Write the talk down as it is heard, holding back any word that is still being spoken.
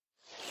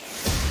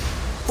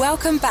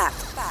Welcome back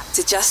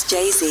to Just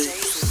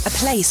Jay-Z, a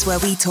place where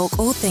we talk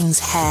all things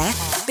hair,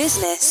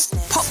 business,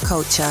 pop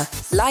culture,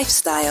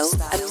 lifestyle,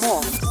 and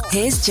more.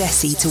 Here's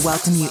Jessie to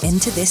welcome you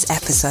into this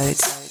episode.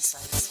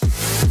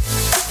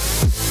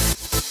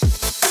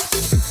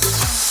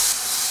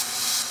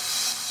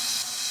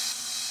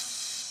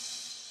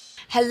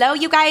 Hello,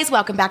 you guys.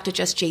 Welcome back to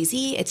Just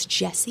Jay-Z. It's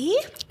Jessie.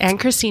 And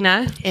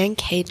Christina. And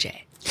KJ.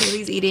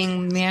 Kaylee's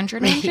eating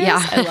mandarin oranges. Yeah.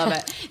 I love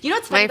it. You know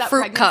what's funny My about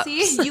fruit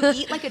pregnancy? cups. You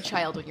eat like a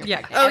child when you're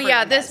pregnant. Oh,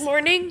 yeah. Everyone This does.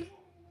 morning,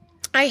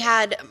 I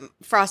had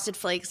Frosted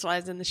Flakes while I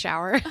was in the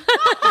shower.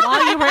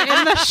 While you were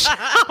in the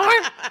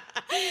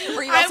shower.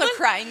 Were you also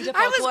crying to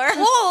folklore? I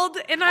was cold,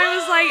 and I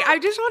was like, I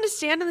just want to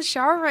stand in the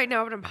shower right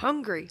now, but I'm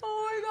hungry.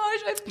 Oh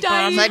my gosh, I'm I'm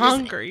dying. So I just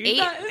hungry.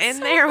 ate in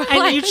there.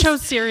 And you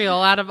chose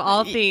cereal out of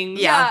all things.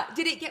 Yeah.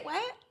 Did it get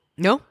wet?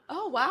 No.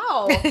 Oh,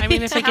 wow. I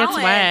mean, if it gets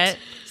Talent. wet.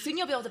 Soon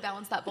you'll be able to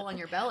balance that bowl on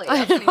your belly.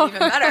 That's going to be even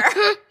better.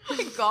 Oh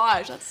my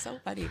gosh, that's so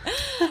funny.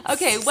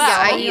 Okay, well.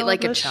 Yeah, I eat I'll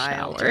like a go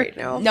child shower. right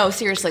now. No,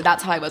 seriously,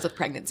 that's how I was with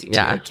pregnancy too.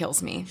 Yeah. It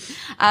kills me.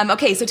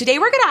 Okay, so today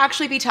we're going to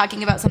actually be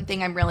talking about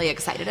something I'm really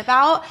excited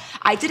about.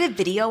 I did a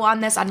video on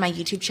this on my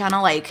YouTube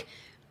channel,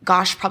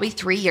 probably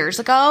 3 years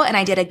ago, and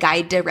I did a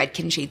guide to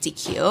Redken Shades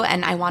EQ,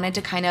 and I wanted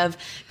to kind of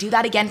do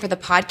that again for the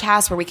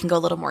podcast where we can go a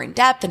little more in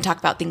depth and talk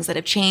about things that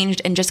have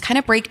changed and just kind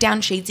of break down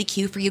Shades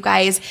EQ for you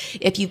guys.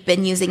 If you've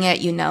been using it,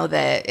 you know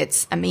that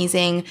it's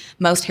amazing.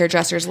 Most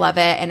hairdressers love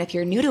it, and if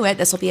you're new to it,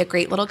 this will be a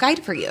great little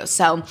guide for you.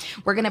 So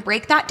we're going to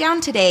break that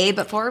down today.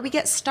 Before we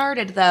get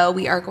started, though,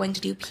 we are going to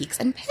do peaks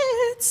and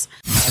pits.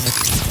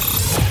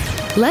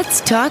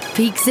 Let's talk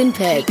peaks and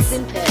pits.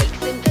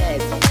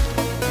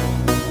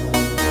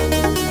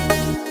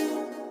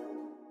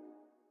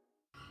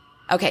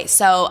 Okay,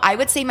 so I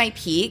would say my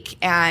peak is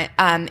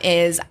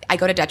I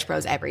go to Dutch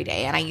Bros every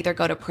day, and I either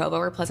go to Provo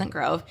or Pleasant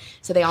Grove,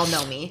 so they all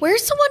know me.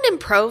 Where's the one in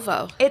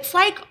Provo? It's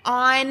like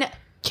on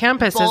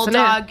Campus,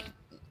 Bulldog. isn't it?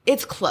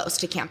 It's close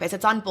to campus.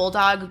 It's on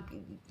Bulldog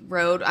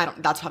Road.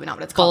 That's probably not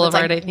what it's called.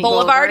 Boulevard, it's I think.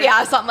 Boulevard,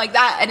 yeah, something like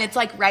that. And it's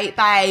like right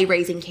by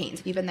Raising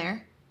Cane's. Have you been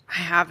there? I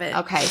haven't.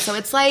 Okay, so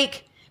it's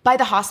like by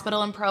the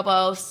hospital in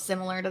Provo,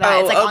 similar to that. Oh,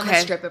 it's like on the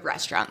okay. strip of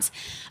restaurants.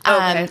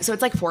 Okay. So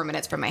it's like 4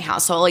 minutes from my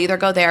house. So I'll either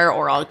go there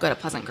or I'll go to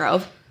Pleasant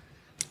Grove.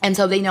 And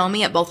so they know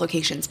me at both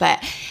locations. But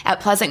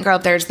at Pleasant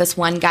Grove, there's this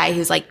one guy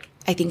who's like,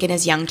 I think in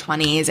his young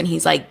 20s, and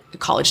he's like a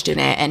college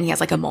student, and he has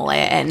like a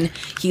mullet, and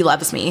he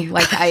loves me.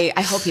 Like, I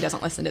hope he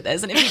doesn't listen to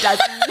this. And if he does,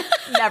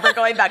 I'm never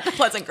going back to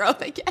Pleasant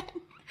Grove again.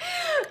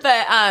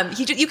 But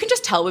you can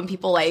just tell when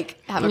people like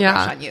have a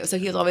crush on you. So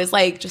he was always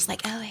like, just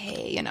like, oh,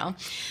 hey, you know.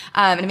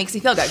 And it makes me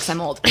feel good because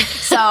I'm old.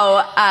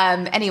 So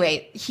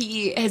anyway,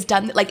 he has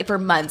done like for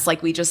months,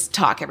 like we just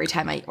talk every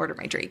time I order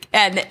my drink.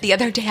 And the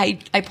other day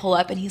I pull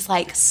up and he's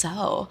like,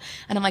 so,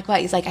 and I'm like, what?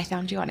 He's like, I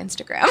found you on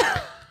Instagram.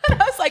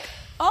 And I was like,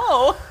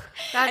 oh.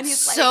 That's and he's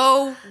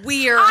so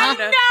weird. I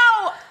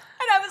know.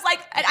 And I was like,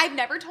 and I've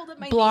never told him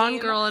my Blonde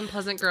name. girl in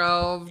Pleasant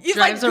Grove. He's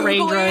drives like a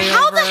Range Googling, Rover.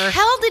 How the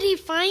hell did he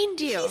find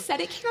you? He said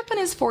it came up on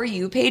his For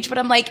You page, but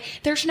I'm like,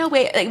 there's no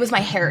way. It was my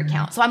hair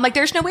account. So I'm like,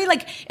 there's no way,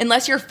 like,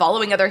 unless you're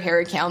following other hair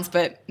accounts,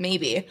 but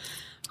maybe.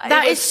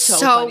 That It was is so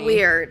funny.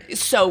 weird.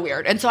 It's so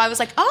weird. And so I was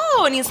like,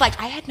 oh, and he's like,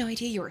 I had no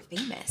idea you were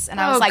famous. And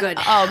I was Oh, like, good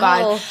oh, hell.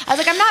 God. I was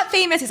like, I'm not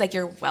famous. He's like,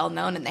 you're well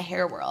known in the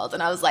hair world.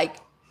 And I was like,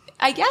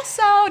 I guess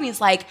so. And he's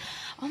like,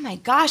 oh my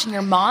gosh, and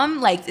your mom,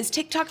 like, is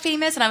TikTok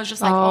famous? And I was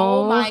just like,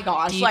 oh my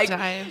gosh. deep Like,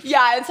 dive.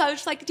 yeah. And so I was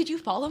just like, did you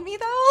follow me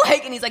though?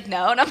 Like, and he's like,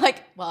 no. And I'm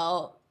like,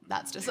 well,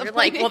 that's disappointing.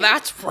 You're like, well,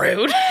 that's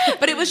rude.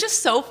 But it was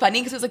just so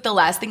funny because it was like the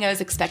last thing I was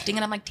expecting.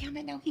 And I'm like, damn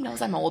it, no, he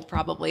knows I'm old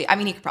probably. I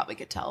mean, he probably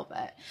could tell,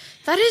 but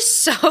That is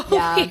so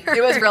yeah, weird.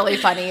 it was really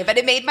funny. But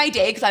it made my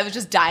day because I was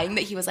just dying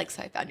that he was like,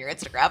 so I found your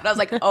Instagram. And I was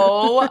like,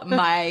 oh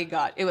my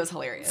God, it was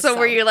hilarious. So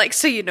were you like,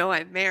 so you know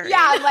I'm married?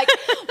 Yeah, I'm like,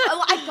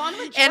 well, I've gone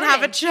with Jordan And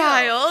have a too.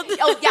 child.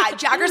 Oh yeah,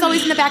 Jagger's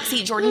always in the back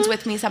seat. Jordan's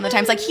with me some of the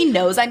times. Like he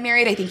knows I'm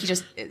married. I think he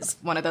just is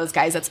one of those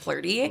guys that's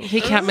flirty. He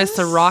can't miss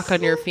the rock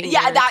on your finger.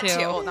 Yeah, that too.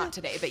 Well, not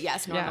today, but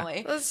yes, normally.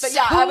 That's But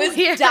yeah, so I was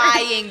weird.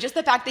 dying. Just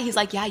the fact that he's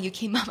like, yeah, you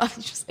came up.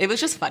 It was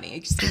just funny.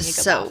 It just made me go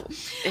So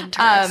laugh.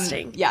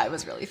 interesting. Yeah, it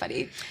was really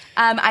funny.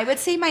 I would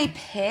say my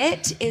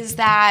pit is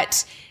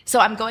that. So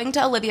I'm going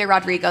to Olivia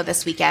Rodrigo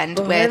this weekend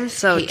with I'm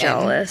so Peyton.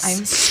 jealous.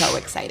 I'm so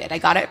excited. I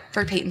got it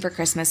for Peyton for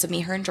Christmas. So me,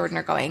 her, and Jordan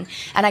are going.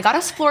 And I got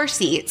us floor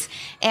seats.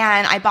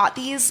 And I bought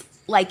these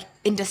like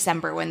in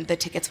December when the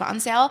tickets went on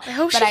sale. I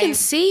hope But she can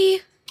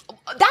see.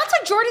 That's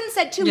what Jordan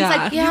said too. Yeah. He's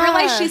like, you Yeah.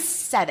 realize she's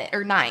 7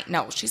 or 9.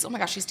 No, she's, oh my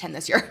gosh, she's 10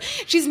 this year.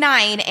 She's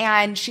 9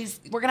 and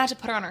we're going to have to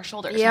put her on our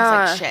shoulders. And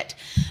I was like, shit.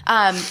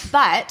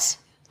 But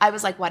I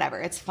was like, whatever,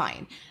 it's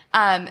fine.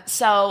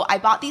 So I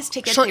bought these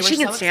tickets. They were She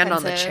can so stand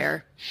on the expensive.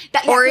 chair.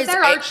 Or Or is is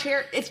there are it-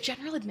 chair? It's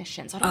general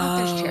admission, so I don't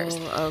know if there's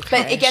chairs. okay.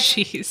 But it gets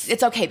Jeez.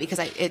 it's okay because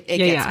it gets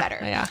yeah, better.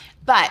 yeah.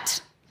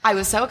 But I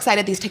was so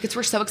excited. These tickets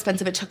were so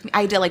expensive. It took me.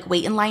 I had to like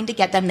wait in line to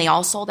get them. They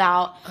all sold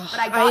out. But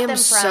I got I am them from.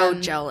 so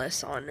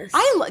jealous,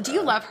 honestly. Do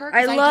you love her?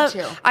 I 'Cause love.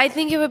 do too. I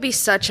think it would be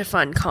such a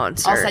fun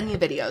concert. I'll send you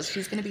videos.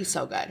 She's going to be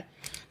so good.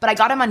 but I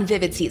got them on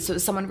Vivid Seats. So it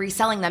was someone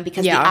reselling them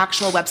because Yeah. the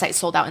actual website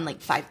sold out in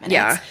like 5 minutes.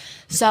 Yeah.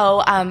 So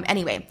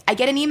anyway, I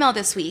get an email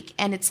this week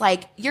and it's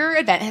like, your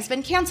event has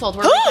been canceled.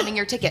 We're refunding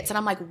your tickets. And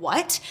I'm like,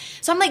 what?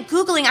 So I'm like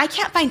Googling. I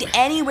can't find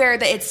anywhere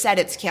that it said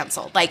it's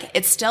canceled. Like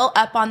it's still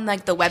up on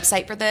like the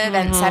website for the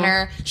event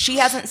center. She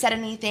hasn't said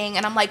anything.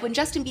 And I'm like, when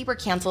Justin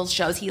Bieber cancels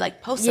shows, he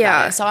like posts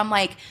about it. So I'm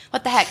like,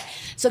 what the heck?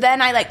 So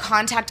then I like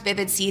contact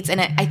Vivid Seats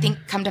and I think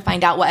come to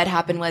find out what had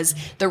happened was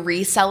the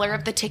reseller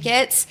of the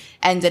tickets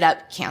ended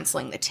up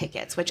canceling the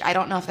tickets, which I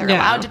don't know if they're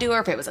allowed to do or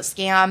if it was a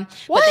scam.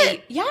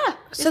 What? But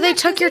So they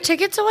took your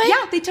tickets away?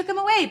 Yeah, they took them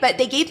away, but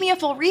they gave me a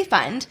full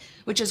refund,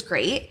 which is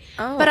great.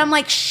 But I'm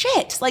like,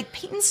 shit, like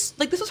Peyton's,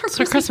 like this was her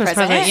Christmas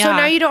present. yeah. So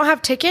now you don't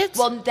have tickets?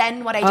 Well,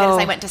 then what I did is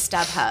I went to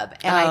StubHub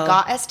and I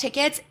got us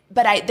tickets.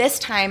 But this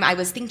time I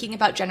was thinking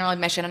about general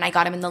admission and I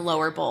got them in the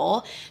lower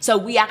bowl. So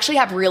we actually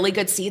have really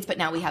good seats, but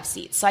now we have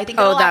seats. So I think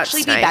it'll that's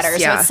actually be nice, better.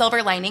 yeah. So it's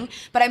silver lining.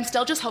 But I'm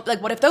still just hoping,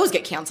 like, what if those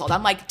get canceled?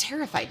 I'm like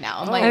terrified now.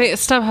 I'm like, I think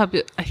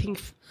StubHub, I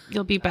think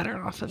you'll be better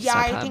off with yeah,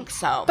 StubHub. I think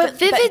so. But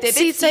Vivid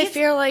Seats, I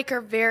feel like,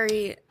 are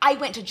very... I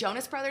went to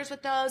Jonas Brothers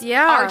with those.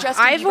 Yeah, Our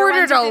Justin I've Bieber ordered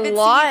ones are a Vivid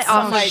lot Seats.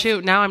 off I'm like,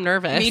 Shoot, now I'm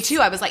nervous. me too.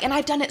 I was like, and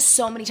I've done it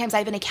so many times. I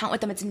have an account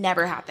with them. It's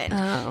never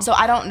happened. So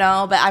I don't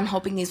know, but I'm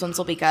hoping these ones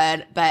will be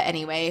good. But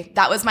anyway,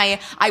 that was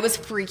I was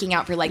freaking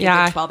out for like a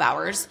good 12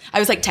 hours. I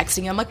was like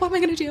texting you. I'm like, what am I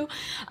going to do?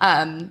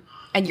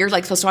 And you're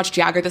like supposed to watch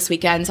Jagger this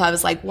weekend. So I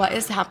was like, what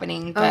is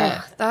happening?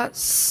 But that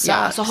sucks.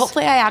 yeah, so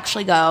hopefully I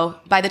actually go.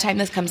 By the time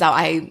this comes out,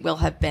 I will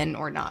have been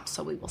or not.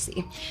 So we will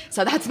see.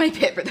 So that's my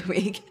pit for the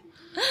week.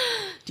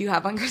 Do you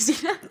have one,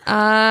 Christina?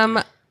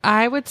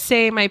 I would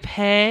say my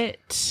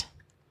pit.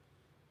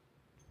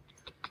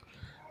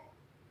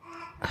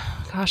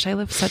 Gosh, I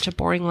live such a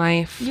boring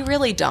life. You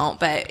really don't,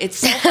 but it's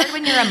so hard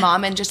when you're a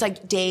mom and just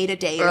like day to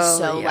day is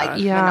so like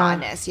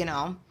monotonous, you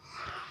know?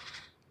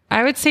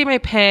 I would say my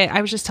pit.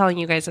 I was just telling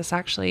you guys this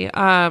actually.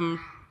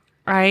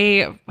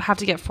 I have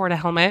to get Ford a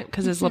helmet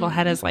because his little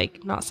head is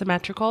like not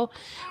symmetrical,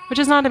 which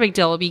is not a big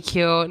deal. It'll be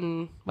cute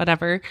and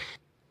whatever.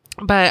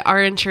 But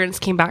our insurance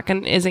came back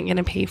and isn't going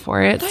to pay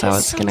for it, so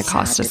it's going to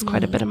cost us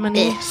quite a bit of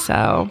money.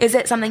 So Is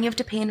it something you have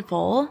to pay in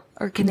full,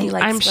 or can they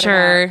like? I'm split it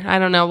sure. up? I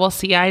don't know. We'll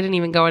see. I didn't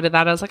even go into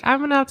that. I was like, I'm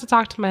going to have to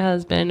talk to my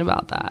husband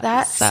about that.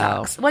 That so.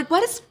 sucks. Like,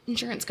 what is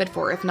insurance good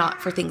for if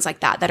not for things like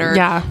that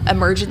are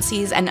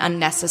emergencies and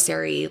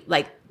unnecessary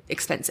like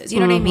expenses? You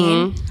know what I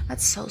mean?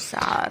 That's so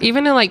sad.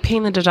 Even in like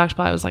paying the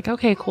deductible, I was like,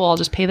 okay, cool. I'll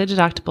just pay the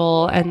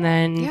deductible and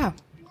then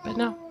But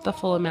no, the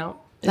full amount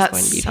is That's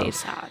going to be so paid.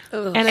 sad.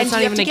 And And it's do not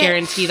you have even to a get-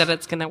 guarantee that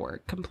it's going to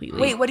work completely.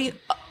 Wait, what do you?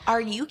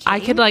 Are you kidding? I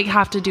could like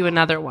have to do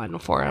another one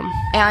for him,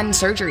 and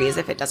surgeries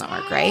if it doesn't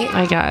work, right?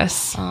 I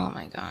guess. Oh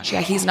my gosh.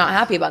 Yeah, he's not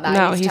happy about that.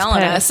 No, he's he's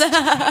telling pissed.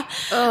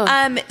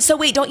 us. So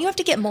wait, don't you have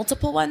to get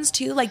multiple ones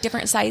too, like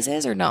different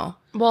sizes, or no?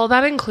 Well,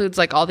 that includes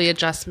like all the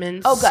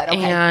adjustments Oh, good,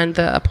 okay. and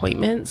the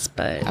appointments,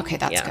 but Okay,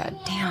 that's good.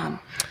 Damn.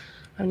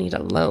 I need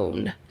a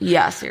loan.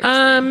 Yeah, seriously.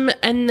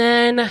 And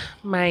then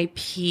my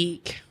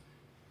peak.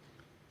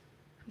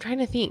 I'm trying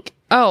to think.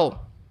 Oh.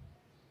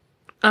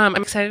 I'm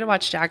excited to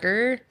watch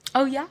Jagger.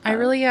 Oh yeah, I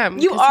really am.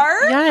 You 'cause-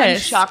 are? Yes.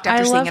 I'm shocked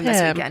after I seeing love him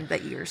this weekend,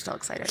 but you're still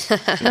excited.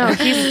 No,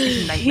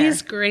 he's Nightmare.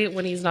 he's great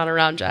when he's not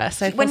around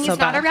Jess. I feel When so he's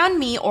not bad. around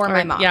me or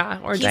my mom. Yeah,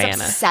 or he's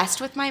Diana. obsessed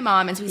with my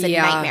mom, and so he's a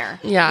Yeah. nightmare.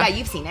 Yeah. Yeah,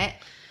 you've seen it.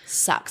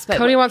 Sucks. But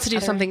Cody wants to do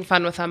other- something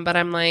fun with him, but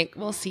I'm like,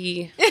 we'll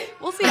see.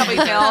 We'll see how we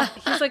feel.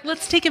 He's like,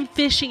 let's take him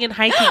fishing and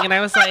hiking. And I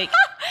was like,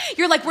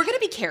 You're like, we're gonna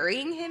be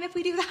carrying him if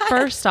we do that.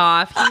 first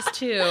off, he's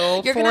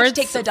 2. You're gonna have to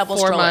take the double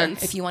 4 stroller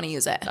months. if you want to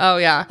use it. Oh,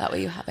 yeah. That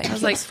way you have it. I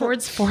was like,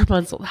 Ford's 4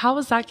 months old. How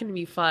is that going to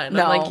be fun?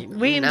 No. I'm like,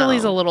 wait until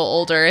he's a little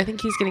older. I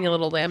think he's getting a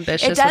little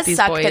ambitious it with does these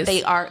suck boys. that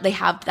they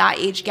have that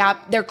age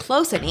gap. They're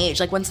close in age.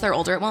 Like once they're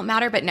older, it won't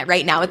matter. But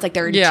right now, it's like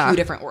they're in two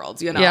different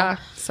worlds. You know? Yeah.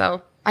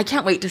 So I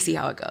can't wait to see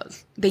how it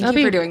goes. Thank that'll you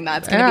be- for doing that.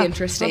 It's gonna yeah, be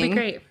interesting. It'll be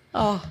great.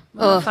 Oh,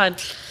 fun.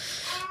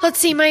 Let's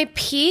see. My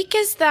peak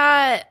is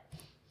that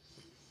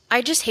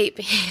I just hate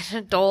being an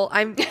adult.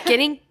 I'm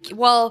getting,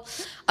 well,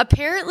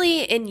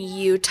 apparently in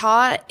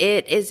Utah,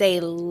 it is a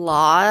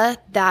law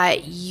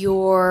that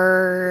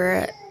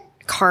your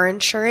car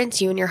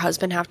insurance, you and your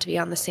husband have to be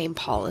on the same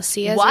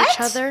policy as What? each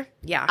other.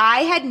 Yeah. I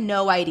had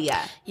no idea.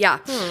 Yeah.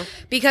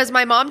 Because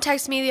my mom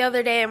texted me the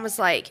other day and was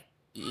like,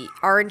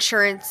 our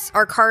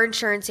car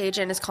insurance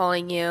agent is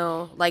calling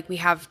you. Like, we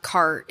have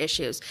car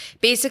issues.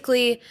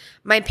 Basically,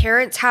 my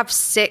parents have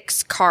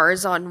 6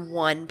 cars on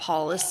one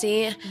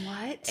policy.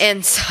 What?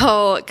 And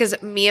so,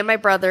 because me and my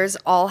brothers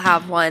all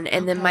have one,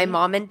 and then my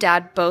mom and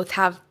dad both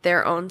have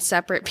their own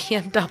separate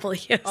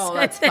BMWs. Oh,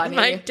 that's and funny.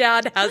 my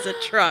dad has a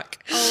truck.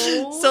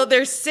 So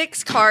there's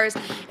 6 cars,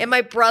 and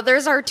my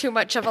brothers are too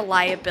much of a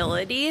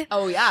liability.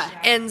 Oh yeah.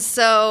 And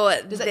so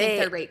Does that make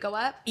their rate go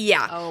up?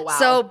 yeah. Oh, wow.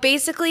 So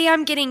basically,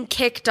 I'm getting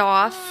kicked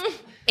off,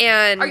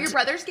 and Are your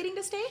brothers getting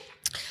to stay?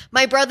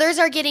 my brothers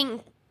are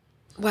getting,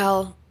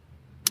 well,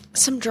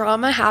 some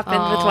drama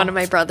happened with one of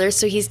my brothers,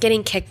 so he's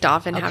getting kicked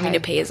off and having Okay. to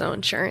pay his own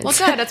insurance. Well,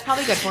 good. That's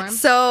probably good for him.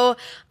 So,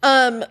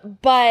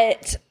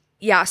 but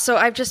yeah, so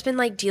I've just been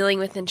like dealing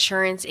with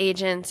insurance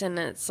agents, and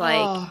it's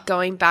like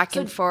going back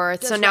and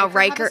forth. So now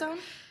Riker,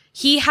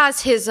 he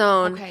has his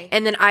own,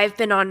 and then I've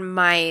been on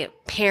my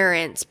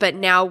parents', but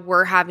now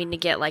we're having to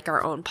get like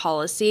our own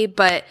policy.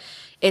 But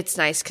it's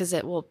nice because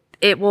it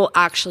will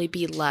actually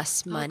be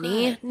less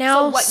money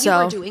now. So what you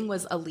were doing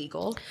was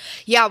illegal?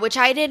 Yeah, which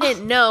I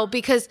didn't know,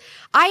 because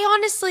I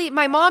honestly,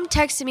 my mom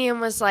texted me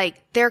and was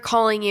like, they're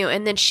calling you.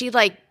 And then she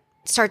like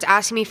starts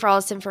asking me for all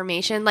this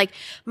information. Like,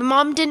 my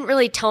mom didn't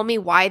really tell me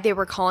why they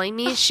were calling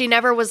me. She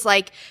never was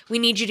like, we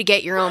need you to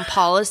get your own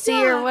policy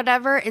or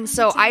whatever. And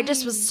so I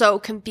just was so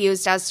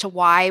confused as to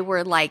why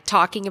we're like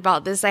talking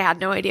about this. I had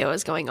no idea what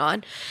was going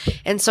on.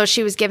 And so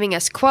she was giving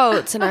us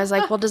quotes, and I was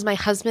like, well, does my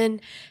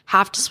husband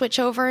have to switch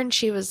over? And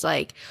she was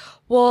like,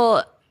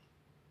 well,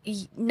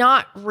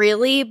 not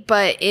really,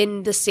 but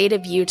in the state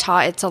of Utah,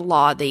 it's a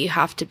law that you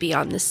have to be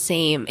on the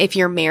same, if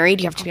you're married,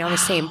 you have to be on the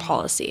same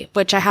policy,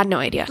 which I had no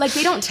idea. Like,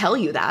 they don't tell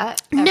you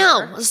that. Ever.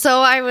 No.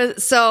 So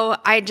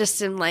I just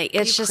am like,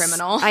 it's just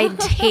criminal. I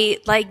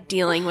hate like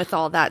dealing with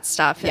all that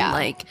stuff and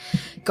like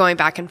going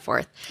back and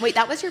forth. Wait,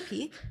 that was your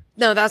peak?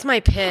 No, that's my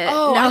pit.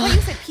 Oh, no. I thought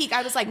you said peak.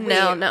 I was like, wait,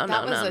 no,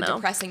 that was a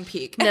depressing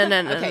peak. No.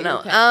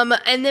 Okay.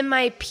 And then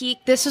my peak,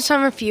 this was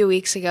from a few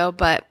weeks ago,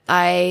 but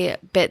I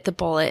bit the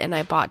bullet and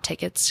I bought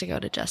tickets to go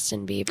to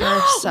Justin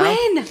Bieber. So.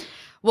 When?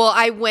 Well,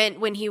 I went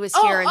when he was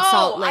here in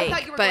Salt Lake. I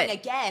thought you were but, going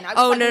again. I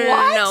was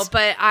no.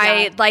 But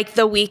I, like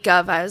the week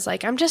of, I was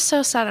like, I'm just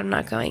so sad I'm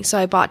not going. So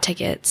I bought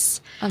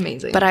tickets.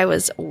 Amazing. But I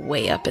was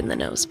way up in the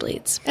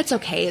nosebleeds. It's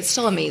okay. It's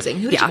still amazing.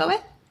 Who did you go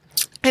with?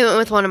 I went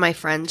with one of my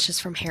friends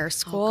just from hair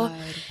school.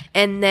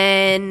 And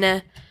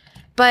then,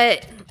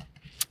 but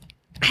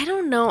I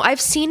don't know.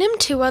 I've seen him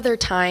 2 other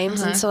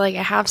times. And so like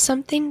I have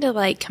something to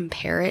like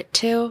compare it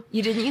to.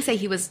 You say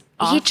he was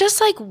off? He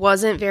just like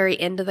wasn't very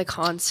into the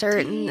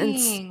concert.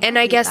 And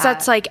I guess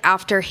that's like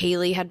after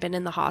Haley had been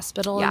in the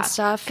hospital and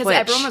stuff. Because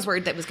everyone was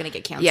worried that it was going to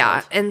get canceled.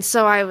 Yeah. And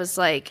so I was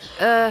like,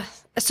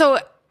 so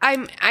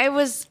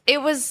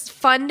it was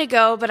fun to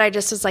go, but I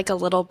just was like a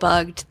little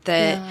bugged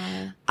that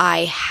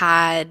I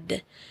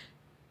had,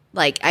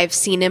 like, I've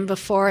seen him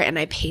before and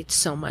I paid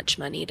so much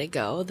money to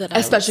go that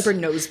especially for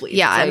nosebleeds.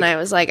 Yeah. Like, and I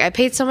was like, I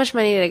paid so much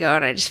money to go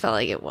and I just felt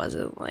like it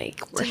wasn't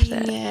like worth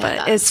it,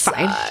 but it's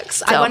fine.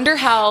 So, I wonder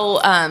how,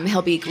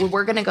 he'll be,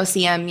 we're going to go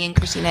see him, me and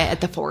Christina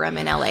at the Forum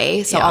in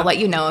LA. So I'll let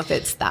you know if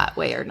it's that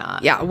way or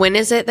not. Yeah. When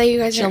is it that you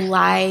guys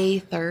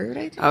July 3rd,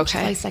 I think. Okay.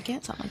 July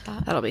 2nd, something like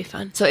that. That'll be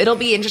fun. So it'll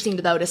be interesting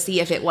though to see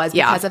if it was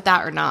because of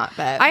that or not.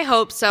 But I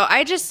hope so.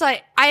 I just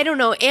like, I don't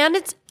know. And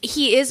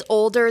he is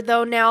older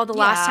though now. The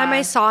last time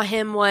I saw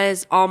him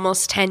was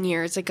almost 10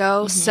 years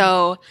ago.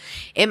 So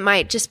it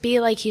might just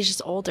be like he's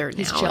just older now.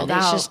 He's chilled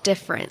out. He's just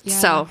different. Yeah.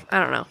 So I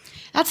don't know.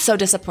 That's so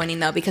disappointing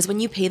though, because when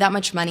you pay that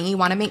much money, you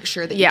want to make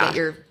sure that you get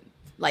your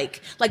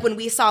like when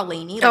we saw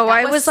Lainey. Like,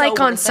 I was like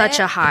on such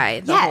a high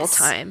the whole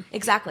time.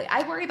 Exactly.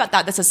 I worry about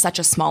that. This is such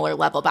a smaller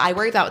level, but I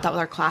worry about that with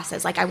our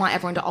classes. Like, I want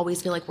everyone to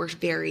always feel like we're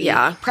very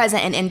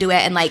present and into it.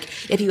 And like,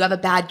 if you have a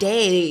bad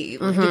day, you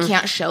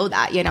can't show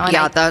that, you know?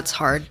 And that's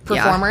hard.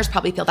 Performers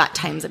probably feel that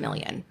times a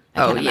million.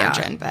 I can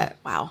imagine, but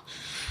wow.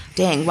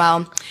 Dang.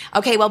 Well,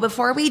 okay. Well,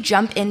 before we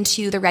jump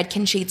into the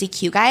Redken Shades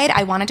EQ guide,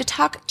 I wanted to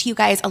talk to you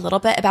guys a little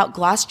bit about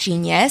Gloss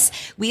Genius.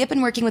 We have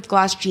been working with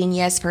Gloss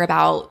Genius for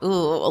about, a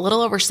little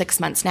over 6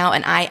 months now,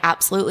 and I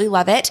absolutely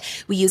love it.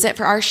 We use it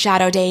for our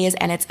shadow days,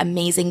 and it's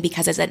amazing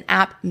because it's an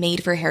app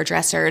made for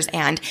hairdressers,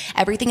 and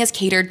everything is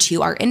catered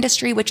to our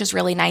industry, which is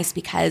really nice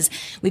because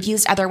we've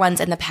used other ones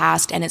in the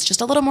past, and it's just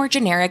a little more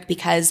generic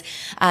because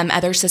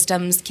other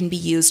systems can be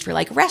used for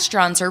like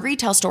restaurants or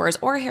retail stores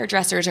or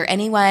hairdressers or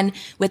anyone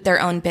with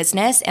their own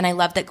business. And I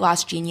love that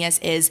Gloss Genius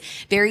is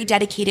very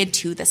dedicated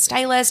to the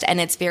stylist and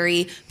it's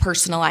very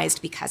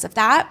personalized because of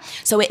that.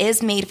 So it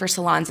is made for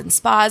salons and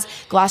spas.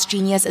 Gloss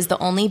Genius is the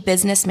only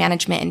business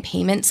management and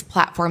payments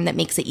platform that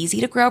makes it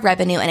easy to grow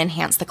revenue and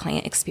enhance the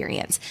client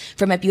experience.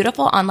 From a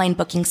beautiful online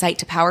booking site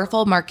to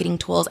powerful marketing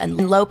tools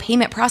and low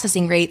payment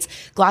processing rates,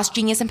 Gloss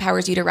Genius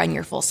empowers you to run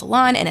your full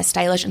salon in a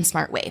stylish and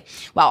smart way,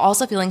 while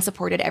also feeling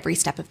supported every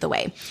step of the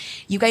way.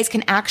 You guys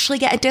can actually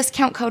get a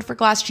discount code for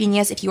Gloss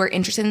Genius if you are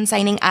interested in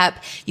signing up.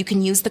 You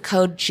can use the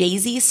code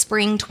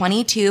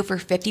JZSpring22 for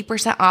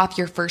 50% off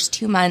your first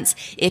 2 months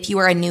if you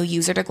are a new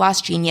user to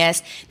Gloss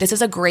Genius. This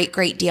is a great,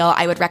 great deal.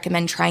 I would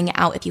recommend trying it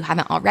out if you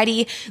haven't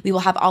already. We will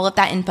have all of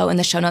that info in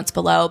the show notes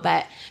below,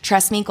 but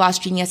trust me, Gloss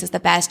Genius is the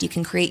best. You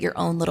can create your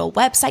own little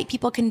website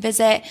people can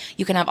visit.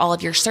 You can have all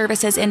of your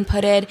services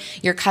inputted,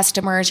 your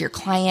customers, your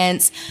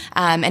clients,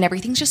 and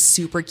everything's just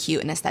super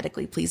cute and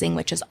aesthetically pleasing,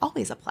 which is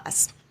always a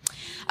plus.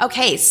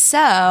 Okay,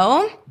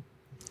 so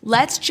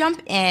let's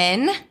jump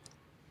in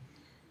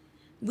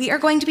We are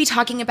going to be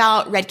talking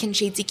about Redken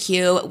Shades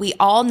EQ. We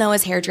all know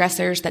as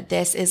hairdressers that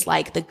this is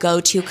like the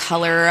go-to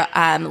color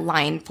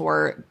line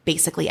for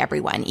basically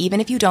everyone.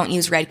 Even if you don't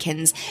use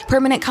Redken's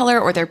permanent color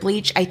or their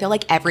bleach, I feel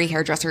like every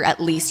hairdresser at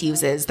least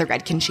uses the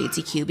Redken Shades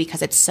EQ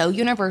because it's so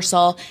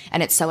universal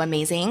and it's so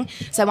amazing.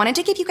 So I wanted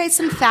to give you guys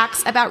some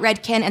facts about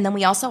Redken, and then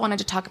we also wanted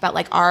to talk about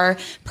like our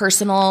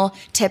personal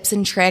tips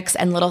and tricks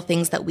and little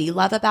things that we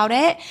love about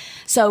it.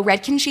 So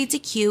Redken Shades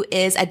EQ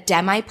is a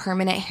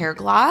demi-permanent hair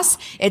gloss.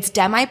 It's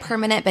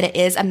demi-permanent, but it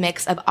is a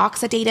mix of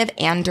oxidative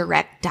and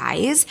direct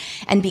dyes.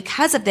 And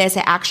because of this,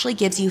 it actually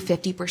gives you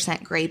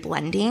 50% gray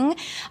blending.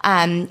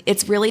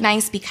 It's really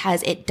nice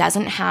because it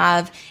doesn't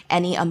have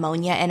any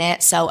ammonia in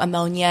it. So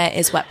ammonia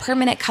is what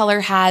permanent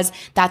color has.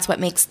 That's what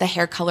makes the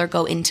hair color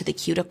go into the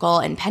cuticle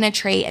and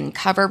penetrate and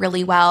cover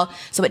really well.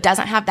 So it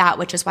doesn't have that,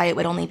 which is why it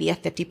would only be a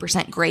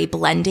 50% gray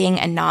blending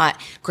and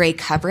not gray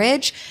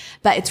coverage.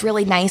 But it's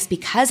really nice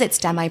because it's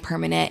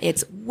demi-permanent.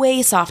 It's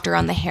way softer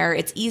on the hair.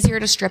 It's easier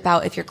to strip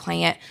out if your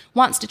client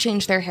wants to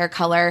change their hair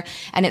color.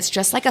 And it's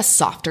just like a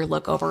softer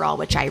look overall,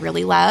 which I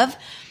really love.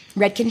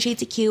 Redken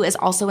Shades EQ is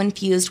also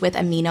infused with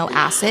amino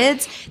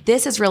acids.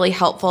 This is really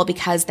helpful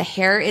because the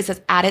hair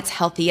is at its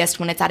healthiest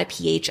when it's at a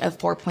pH of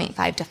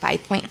 4.5 to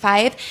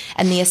 5.5.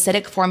 And the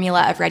acidic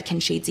formula of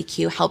Redken Shades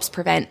EQ helps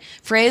prevent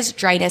frizz,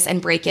 dryness,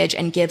 and breakage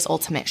and gives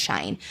ultimate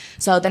shine.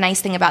 So the nice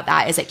thing about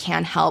that is it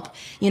can help,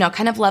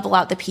 kind of level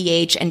out the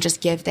pH and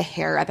just give the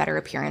hair a better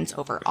appearance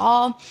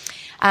overall.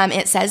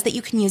 It says that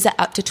you can use it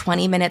up to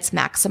 20 minutes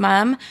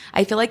maximum.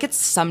 I feel like it's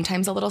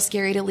sometimes a little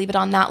scary to leave it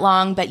on that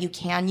long, but you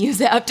can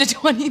use it up to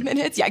 20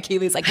 minutes. Yeah,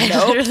 Kaylee's like, no.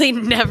 I literally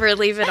never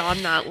leave it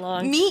on that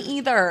long. Me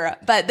either.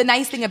 But the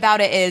nice thing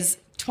about it is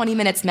 20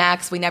 minutes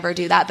max. We never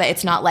do that, but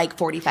it's not like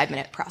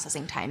 45-minute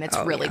processing time. It's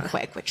really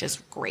quick, which is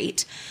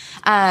great.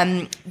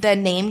 The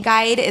name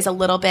guide is a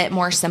little bit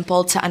more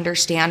simple to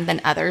understand than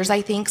others,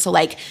 I think. So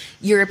like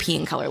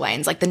European color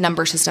lines, like the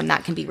number system,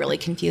 that can be really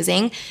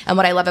confusing. And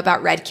what I love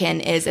about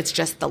Redken is it's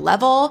just the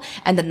level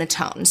and then the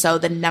tone. So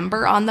the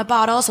number on the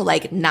bottle, so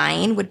like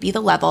 9 would be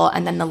the level,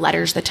 and then the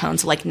letters, the tone.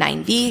 So like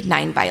 9V,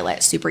 9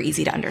 violet, super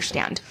easy to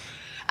understand.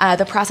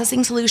 The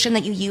processing solution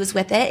that you use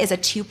with it is a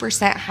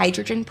 2%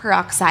 hydrogen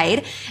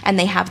peroxide, and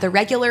they have the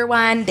regular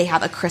one, they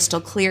have a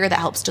crystal clear that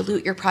helps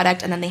dilute your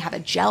product, and then they have a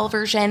gel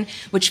version,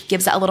 which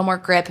gives it a little more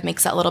grip,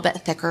 makes it a little bit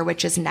thicker,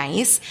 which is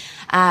nice.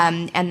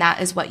 And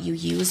that is what you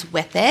use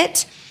with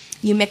it.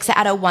 You mix it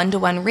at a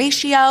 1-to-1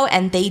 ratio,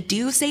 and they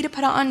do say to put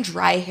it on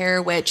dry hair,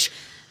 which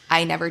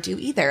I never do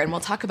either, and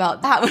we'll talk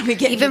about that when we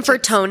get even for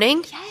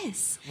toning?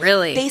 Yes.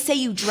 Really? They say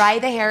you dry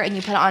the hair and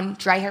you put it on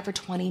dry hair for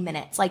 20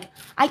 minutes. Like,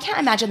 I can't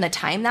imagine the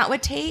time that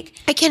would take.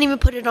 I can't even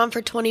put it on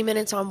for 20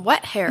 minutes on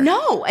wet hair.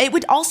 No, it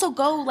would also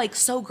go like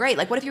so great.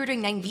 Like, what if you were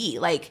doing 9V?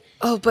 Like,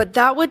 oh, but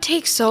that would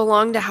take so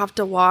long to have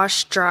to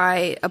wash,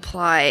 dry,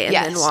 apply, and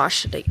then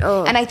wash it.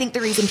 Oh. And I think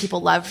the reason people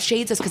love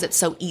shades is because it's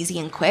so easy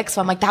and quick. So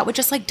I'm like, that would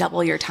just like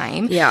double your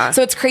time. Yeah.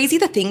 So it's crazy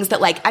the things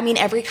that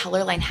every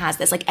color line has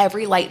this. Like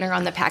every lightener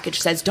on the package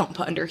says don't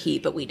put under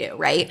heat, but we do,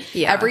 right?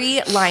 Yeah.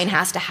 Every line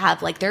has to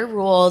have like their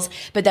rules,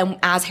 but then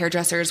as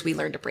hairdressers, we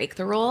learn to break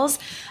the rules.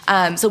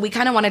 So we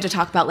kind of wanted to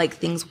talk about like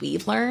things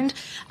we've learned.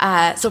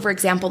 So for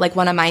example, like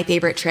one of my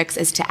favorite tricks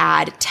is to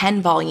add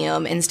 10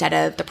 volume instead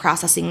of the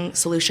processing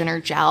solution or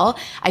gel.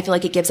 I feel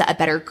like it gives it a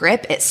better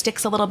grip. It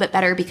sticks a little bit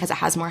better because it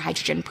has more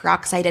hydrogen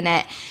peroxide in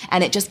it.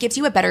 And it just gives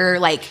you a better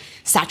like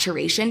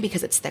saturation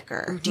because it's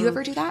thicker. Mm-hmm. Do you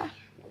ever do that?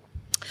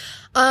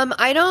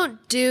 I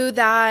don't do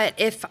that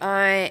if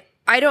I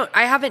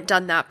haven't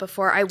done that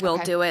before. I will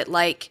do it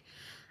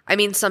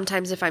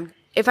sometimes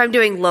if I'm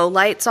doing low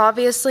lights,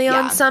 obviously,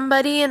 on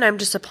somebody and I'm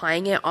just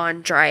applying it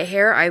on dry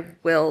hair, I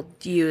will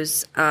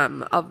use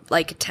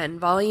a 10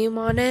 volume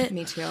on it.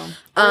 Me too.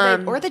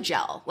 Or the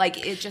gel.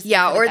 Like it just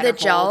or the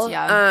gel. Hold.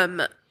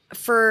 Yeah.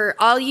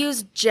 I'll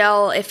use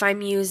gel if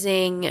I'm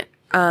using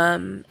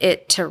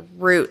it to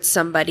root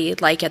somebody,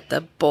 like at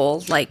the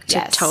bowl, like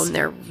to tone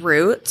their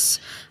roots.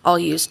 I'll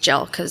use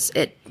gel because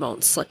it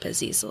won't slip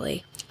as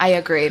easily. I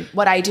agree.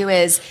 What I do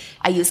is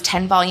I use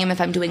 10 volume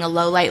if I'm doing a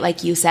low light,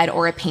 like you said,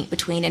 or a paint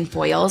between and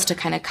foils to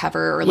kind of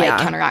cover or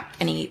counteract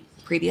any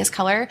previous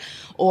color.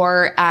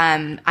 Or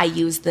I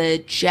use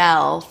the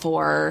gel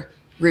for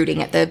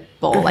rooting at the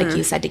bowl, like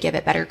you said, to give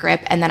it better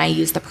grip. And then I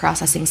use the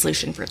processing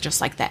solution for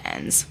just like the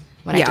ends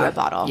when I do a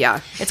bottle.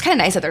 Yeah. It's kind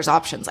of nice that there's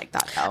options like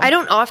that, though. I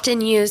don't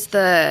often use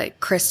the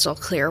crystal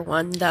clear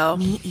one, though.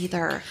 Me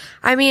either.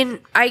 I mean,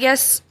 I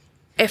guess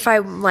if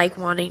I'm like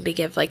wanting to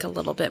give like a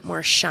little bit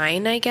more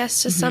shine, I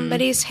guess, to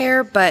somebody's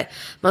hair, but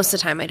most of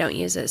the time I don't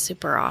use it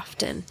super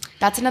often.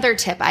 That's another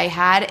tip I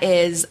had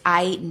is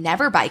I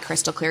never buy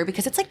crystal clear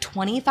because it's like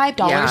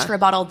 $25 for a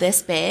bottle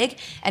this big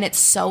and it's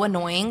so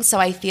annoying. So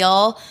I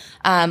feel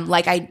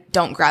like I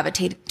don't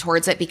gravitate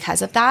towards it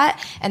because of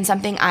that. And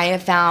something I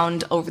have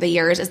found over the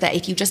years is that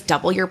if you just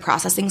double your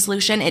processing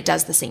solution, it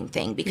does the same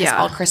thing because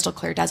all crystal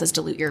clear does is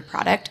dilute your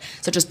product.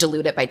 So just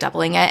dilute it by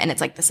doubling it and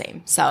it's like the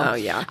same. So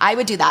I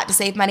would do that to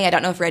save money. I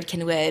don't know if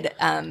Redken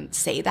would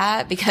say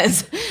that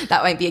because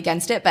that might be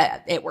against it,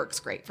 but it works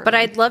great for me. But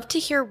I'd love to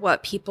hear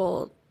what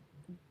people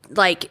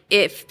like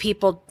if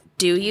people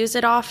do use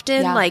it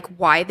often, Yeah. like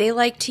why they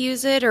like to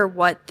use it or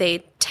what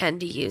they tend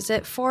to use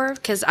it for.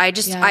 Because I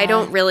Yeah.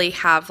 don't really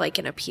have like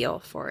an appeal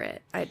for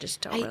it. I just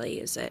don't really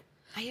use it.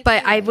 I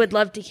But agree. I would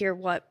love to hear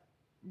why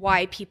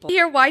people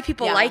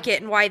Yeah. like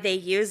it and why they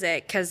use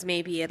it, because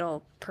maybe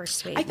it'll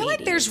persuade I feel me like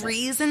to there's use it.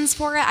 reasons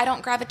for it. I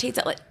don't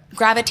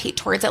gravitate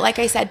towards it, like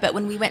I said. But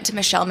when we went to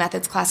Michelle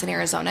Method's class in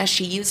Arizona,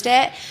 she used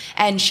it,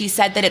 and she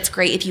said that it's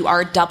great if you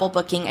are double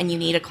booking and you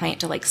need a client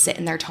to like sit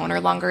in their toner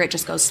longer. It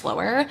just goes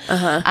slower.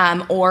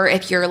 Or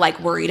if you're like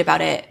worried about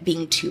it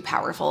being too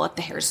powerful, if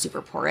the hair is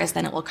super porous,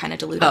 then it will kind of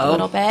dilute it a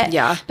little bit.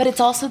 yeah. But it's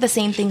also the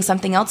same thing.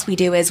 Something else we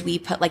do is we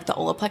put like the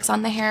Olaplex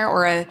on the hair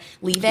or a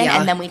leave-in, Yeah.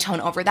 and then we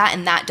tone over that,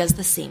 and that does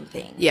the same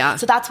thing. Yeah.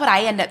 So that's what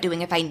I end up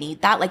doing if I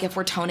need that. Like if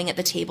we're toning at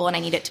the table and I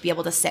need it to be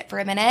able to sit for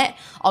a minute,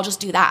 I'll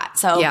just do that.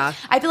 So Yeah.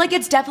 I feel like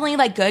it's definitely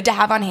like good to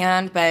have on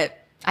hand, but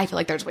I feel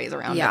like there's ways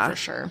around Yeah. it for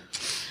sure.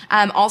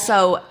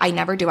 Also, I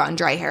never do it on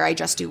dry hair. I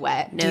just do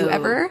wet. Do you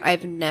ever?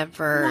 I've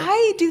never.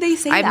 Why do they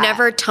say that? I've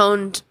never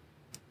toned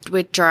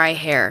with dry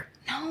hair.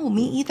 No,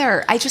 me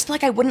either. I just feel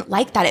like I wouldn't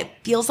like that. It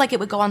feels like it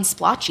would go on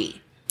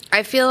splotchy.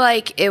 I feel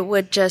like it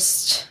would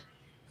just.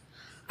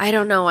 I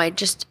don't know.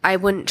 I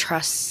wouldn't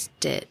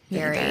trust it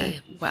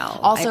very well.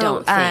 Also, I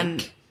don't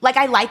think. like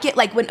I like it.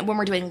 Like when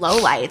we're doing low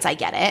lights, I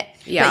get it.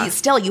 Yeah. But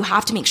still, you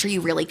have to make sure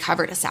you really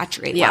cover to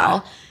saturate Yeah.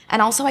 well.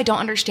 And also, I don't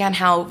understand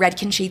how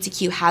Redken Shades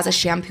EQ has a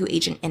shampoo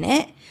agent in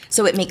it,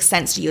 so it makes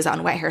sense to use it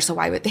on wet hair. So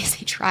why would they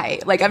say try?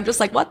 Like I'm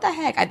just like, what the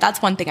heck?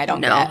 That's one thing I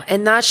don't No, get.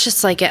 and that's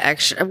just like an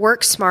extra.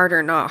 Work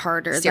smarter, not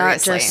harder.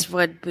 Seriously. That just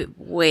would be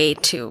way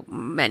too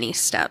many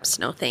steps.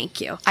 No,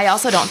 thank you. I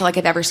also don't feel like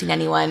I've ever seen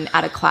anyone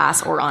at a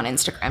class or on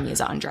Instagram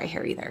use it on dry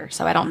hair either.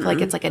 So I don't feel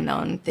like it's like a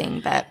known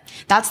thing, but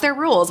that's their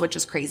rules, which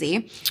is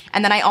crazy.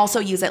 And then I also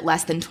use it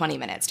less than 20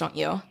 minutes, don't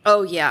you?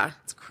 Oh yeah,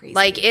 It's crazy.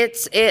 like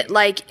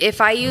like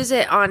if I use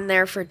it on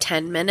there for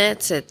 10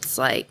 minutes, it's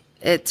like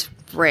it's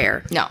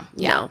rare. No.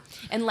 Yeah. No.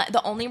 And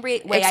the only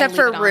way I Except leave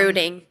for it on-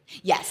 rooting.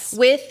 Yes.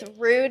 With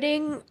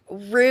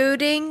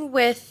rooting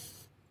with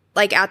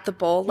like at the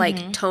bowl,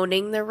 like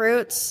toning the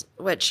roots,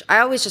 which I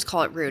always just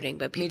call it rooting,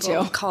 but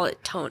people too. call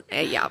it tone.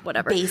 Yeah,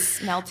 whatever.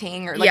 Base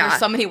melting or like there's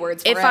so many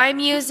words for If it. I'm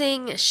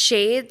using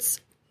shades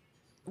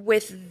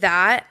with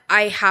that,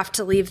 I have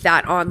to leave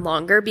that on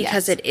longer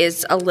because Yes. it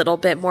is a little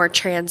bit more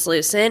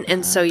translucent.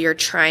 And so you're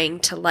trying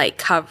to like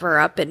cover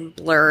up and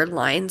blur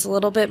lines a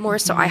little bit more.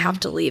 So I have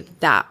to leave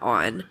that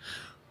on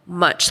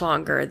much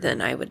longer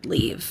than I would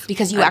leave.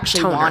 because you a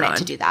actually toner want it on.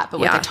 to do that. But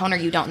Yeah. with a toner,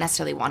 you don't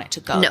necessarily want it to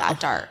go No. that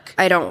dark.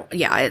 I don't,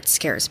 yeah, it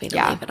scares me to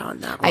Yeah. leave it on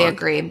that I long.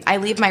 agree. I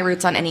leave my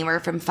roots on anywhere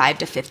from 5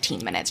 to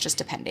 15 minutes, just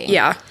depending.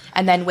 Yeah.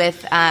 And then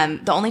with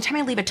the only time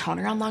I leave a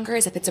toner on longer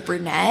is if it's a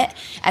brunette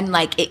and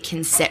like it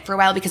can sit for a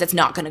while because it's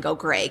not going to go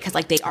gray because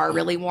like they are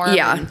really warm.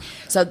 Yeah. And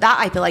so that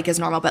I feel like is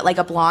normal. But like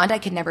a blonde, I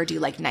could never do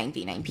like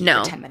 9V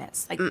No. for 10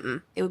 minutes. Like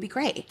it would be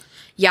gray.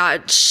 Yeah,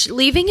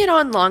 leaving it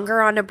on longer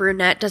on a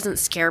brunette doesn't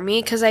scare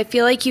me because I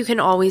feel like you can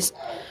always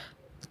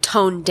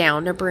tone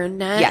down a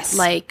brunette. Yes.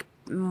 Like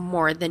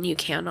more than you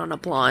can on a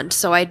blonde.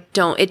 So it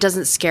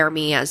doesn't scare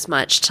me as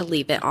much to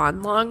leave it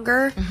on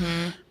longer.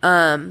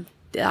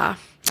 Yeah.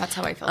 That's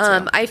how I feel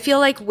too. I feel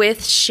like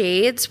with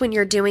shades, when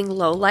you're doing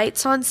low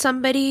lights on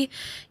somebody,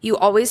 you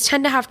always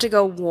tend to have to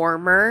go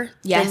warmer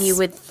Yes. than you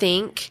would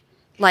think.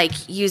 Like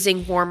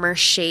using warmer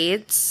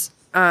shades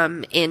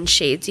in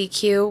Shades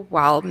EQ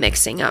while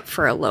mixing up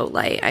for a low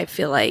light. I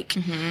feel like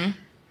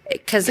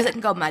because it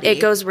can go muddy. It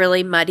goes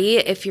really muddy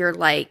if you're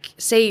like,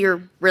 say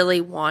you're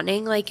really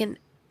wanting like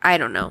I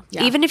don't know.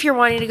 Yeah. Even if you're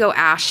wanting to go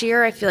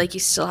ashier, I feel like you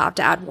still have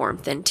to add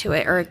warmth into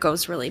it or it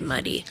goes really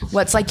muddy.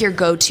 What's like your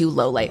go-to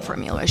low light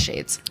formula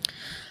shades?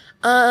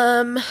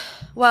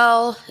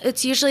 Well,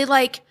 it's usually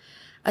like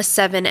a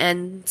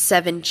 7N,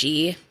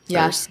 7G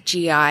Yeah. or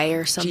GI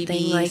or something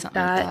GB, like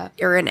something like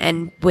that. Or an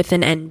N with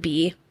an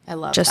NB. I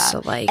love Just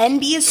that. to like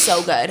NB is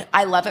so good.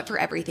 I love it for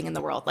everything in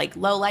the world. Like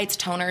low lights,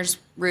 toners,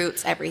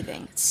 roots,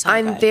 everything. It's so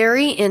I'm good.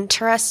 very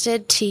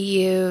interested to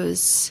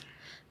use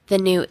the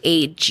new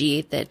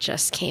AG that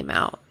just came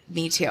out.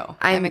 Me too.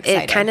 I'm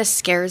excited. It kind of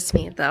scares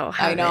me though.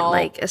 Having know.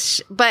 Like,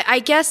 but I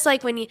guess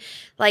like when you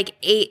like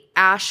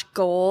ash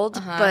gold,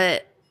 Uh-huh.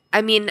 but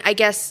I mean, I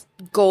guess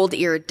gold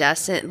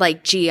iridescent,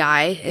 like GI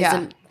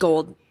isn't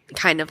gold,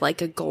 kind of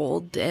like a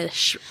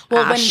goldish,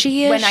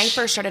 ashy-ish. when I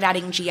first started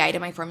adding GI to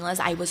my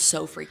formulas, I was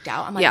so freaked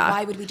out. I'm like, Yeah.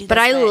 why would we do this? But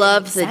I That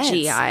love makes the sense.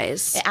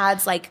 GIs. It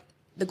adds like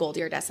the gold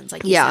iridescence,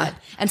 like you Yeah. said.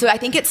 And so I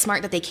think it's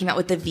smart that they came out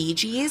with the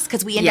VGs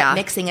because we end Yeah. up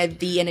mixing a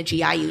V and a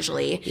GI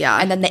usually. Yeah.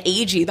 And then the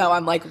AG though,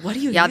 I'm like, what do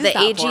you Yeah, use the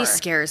that AG for?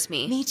 scares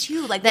me. Me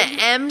too. Like The what do you-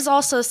 M's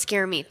also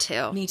scare me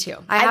too. Me too.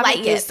 I I haven't like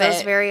it, used those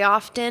but- very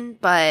often,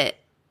 but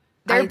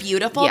They're I-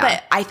 beautiful, yeah.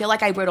 but I feel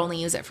like I would only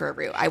use it for a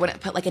root. I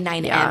wouldn't put like a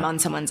 9M Yeah. on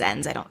someone's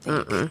ends, I don't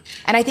think.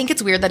 And I think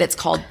it's weird that it's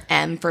called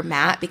M for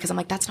matte because I'm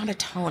like, that's not a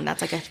tone.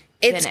 That's like a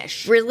it's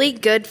finish. really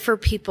good for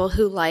people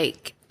who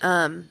like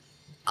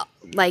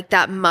like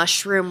that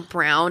mushroom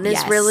brown is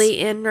Yes. really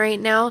in right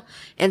now.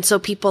 And so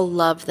people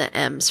love the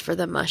M's for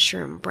the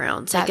mushroom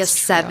browns. Like a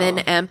That's true.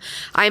 7M.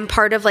 I'm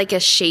part of like a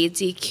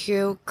Shades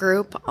EQ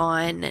group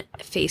on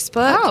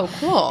Facebook. Oh,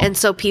 cool. And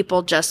so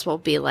people just will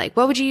be like,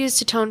 what would you use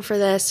to tone for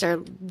this or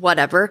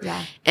whatever?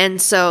 Yeah. And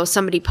so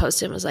somebody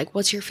posted and was like,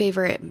 what's your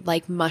favorite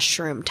like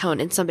mushroom tone?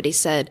 And somebody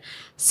said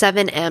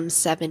 7M,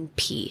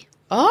 7P.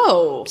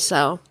 Oh,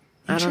 So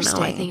I don't know.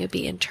 I Interesting. think it'd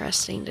be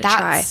interesting to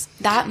try.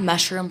 that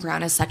mushroom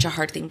brown is such a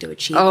hard thing to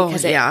achieve Oh,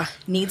 because yeah.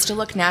 it needs to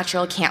look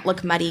natural, can't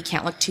look muddy,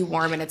 can't look too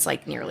warm, and it's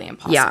like nearly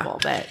impossible.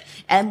 But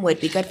M would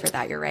be good for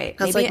that. You're right.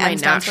 That's Maybe like my M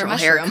stands for natural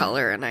hair mushroom.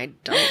 color, and I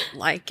don't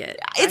like it.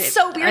 It's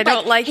so weird. I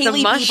don't like the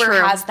Hailey mushroom.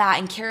 Bieber has that,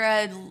 and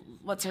Kara,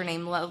 what's her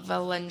name? That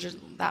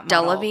model.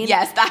 Delevingne?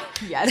 Yes, that.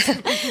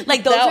 Yes,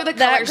 like those are the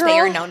that colors they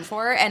are girl? known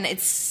for, and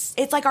it's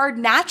like our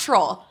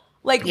natural.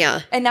 Like, Yeah.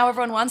 and now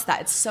everyone wants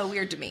that. It's so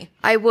weird to me.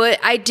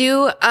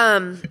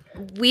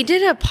 We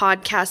did a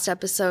podcast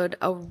episode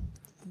a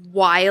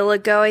while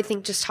ago, I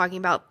think, just talking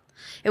about,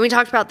 and we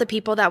talked about the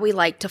people that we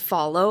like to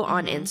follow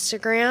on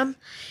Instagram.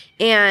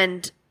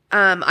 And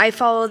I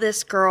follow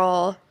this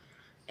girl,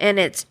 and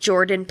it's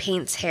Jordan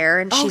Paints Hair,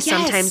 and she Oh, yes.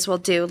 sometimes will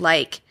do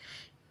like,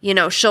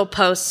 she'll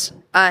post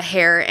a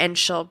hair and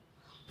she'll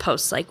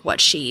post like what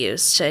she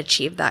used to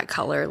achieve that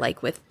color,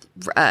 like with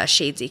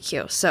Shades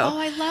EQ. So Oh,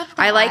 I love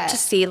I like that. to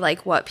see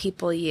like what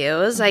people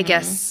use. I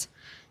guess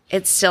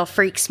it still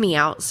freaks me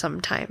out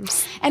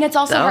sometimes. And it's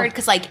also though. hard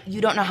because, like,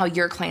 you don't know how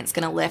your client's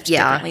going to lift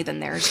Yeah. differently than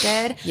theirs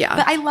did. Yeah.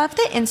 But I love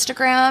that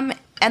Instagram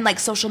and, like,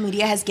 social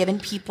media has given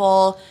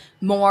people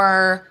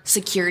more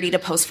security to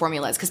post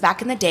formulas. Because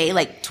back in the day,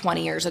 like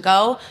 20 years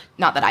ago,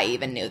 not that I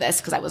even knew this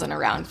because I wasn't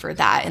around for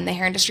that in the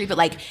hair industry, but,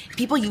 like,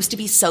 people used to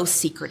be so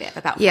secretive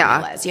about Yeah.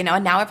 formulas,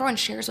 and now everyone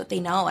shares what they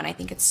know. And I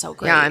think it's so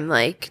great. Yeah, I'm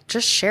like,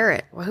 just share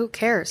it. Well, who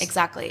cares?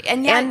 Exactly.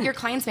 And your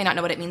clients may not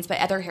know what it means, but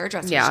other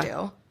hairdressers Yeah.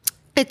 do.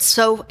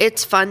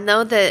 It's fun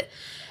though that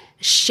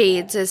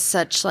Shades is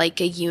such like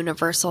a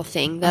universal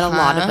thing that a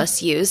lot of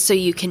us use. So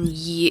you can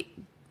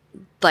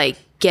like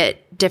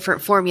get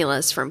different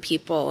formulas from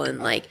people,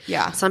 and like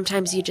Yeah.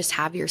 sometimes you just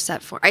have your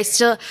set form. I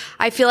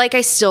feel like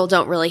I still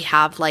don't really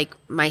have like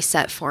my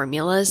set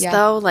formulas Yeah.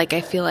 though. Like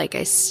I feel like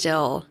I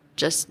still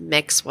just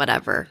mix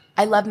whatever.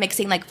 I love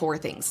mixing, like, 4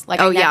 things.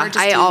 Like, Oh I never yeah, just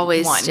I do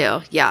always one.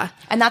 do. Yeah.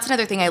 And that's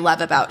another thing I love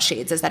about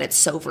Shades is that it's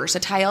so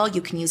versatile.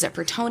 You can use it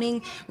for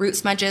toning, root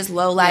smudges,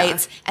 low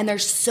lights, and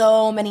there's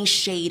so many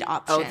shade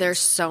options. Oh, there's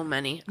so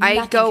many. I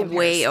Nothing go compares.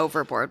 way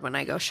overboard when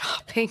I go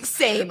shopping.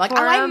 Same. Like, for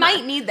oh, I 'em.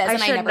 might need this,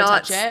 and I should never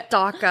not touch it.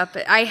 Stock up.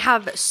 I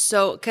have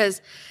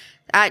because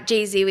at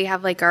Jay-Z we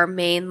have like our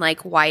main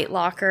like white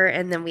locker,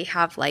 and then we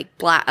have like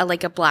black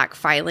like a black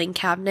filing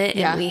cabinet,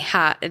 Yeah.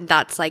 and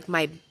that's like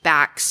my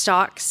back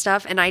stock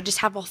stuff, and I just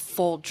have a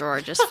full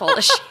drawer just full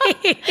of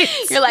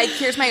shades. You're like,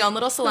 here's my own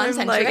little salon I'm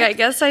centric. like, I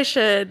guess I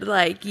should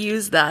like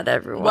use that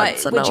every what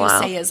once in would a you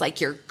while. say is like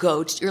your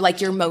go-to, or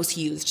like your most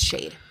used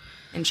shade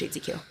in Shades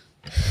EQ?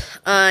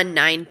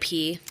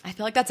 9P. I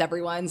feel like that's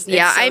everyone's.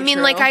 Yeah, It's so I mean,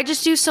 true. like, I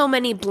just do so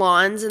many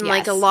blondes, and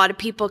like a Yes. lot of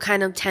people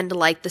kind of tend to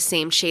like the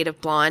same shade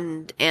of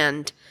blonde,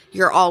 and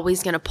you're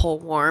always gonna pull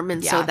warm,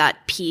 and so Yeah. that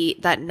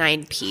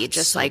 9P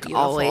just So like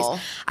beautiful. always.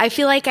 I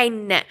feel like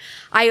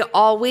I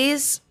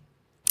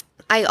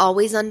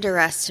always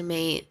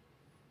underestimate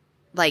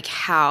like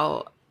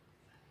how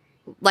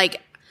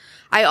like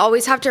I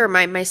always have to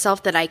remind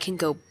myself that I can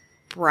go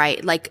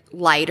bright, like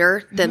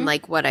lighter than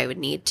like what I would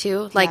need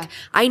to. Like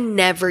I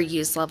never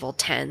use level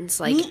 10s,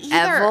 like Me either.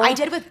 ever. I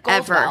did with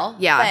Goldwell,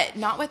 Yeah. but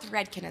not with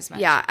Redken as much.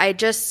 Yeah, I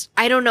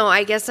don't know.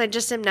 I guess I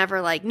just am never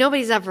like,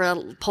 nobody's ever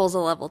pulls a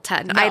level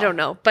 10. No. I don't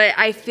know. But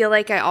I feel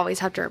like I always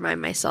have to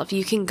remind myself,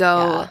 you can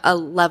go a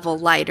level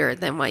lighter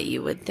than what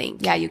you would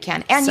think. Yeah, you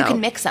can. And you So- can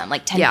mix them,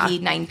 like 10P, Yeah.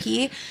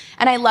 9P.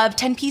 And I love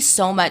 10P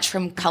so much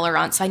from Color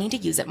On, so I need to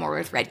use it more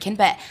with Redken.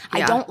 But I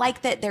Yeah. don't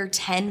like that their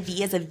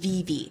 10V is a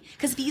VV.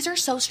 Because Vs are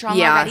so strong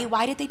Yeah. already.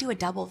 Why did they do a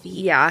double V?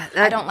 Yeah.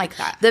 I don't like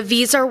that. The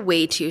V's are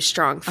way too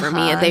strong for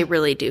me, and they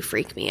really do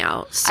freak me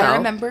out. So I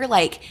remember,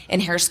 like,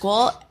 in hair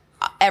school,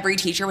 every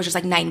teacher was just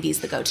like 9V's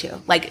the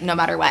go-to, like, no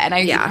matter what. And I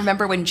Yeah.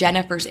 remember when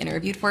Jenna first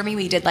interviewed for me,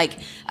 we did like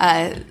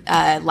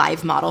a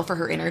live model for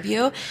her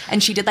interview,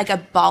 and she did like a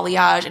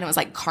balayage, and it was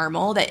like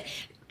caramel that.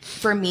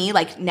 For me,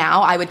 like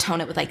now, I would tone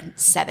it with like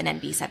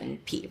 7NB,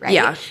 7P, right?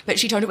 Yeah. But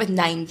she toned it with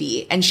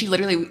 9V, and she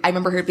literally, I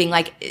remember her being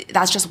like,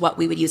 "That's just what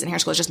we would use in hair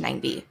school. It's just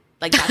 9V,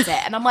 like that's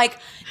it." And I'm like,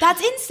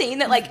 "That's insane."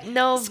 That like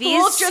no, schools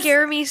V's just-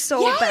 scare me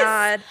so Yes!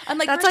 bad. I'm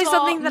like, that's first like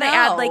of all, something that I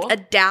add no. like a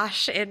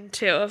dash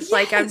into if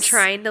like I'm Yes.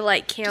 trying to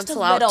like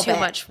cancel out little too bit.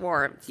 much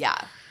warmth. Yeah,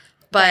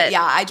 But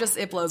yeah,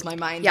 it blows my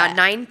mind. yeah, that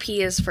 9P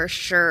is for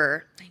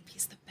sure.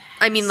 9P's the best.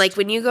 I mean, like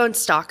when you go and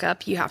stock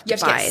up, you have to have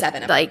to get buy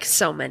 7 of like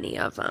so many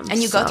of them,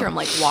 And you go so- through them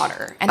like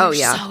water. And Oh,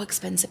 they're yeah. so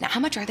expensive now. How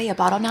much are they a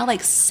bottle now?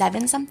 Like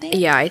 7 something?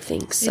 Yeah, I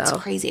think so. It's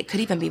crazy. It could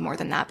even be more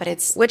than that, but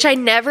it's Which I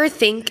never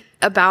think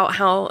about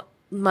how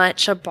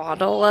much a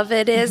bottle of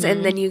it is,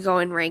 and then you go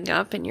and ring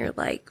up and you're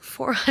like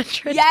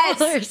 $400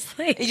 Yes.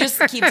 later. It just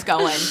keeps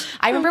going.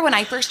 I remember when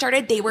I first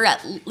started, they were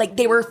at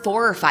they were $4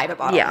 or $5 a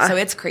bottle. Yeah. So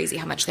it's crazy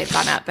how much they've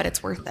gone up, but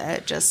it's worth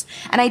it.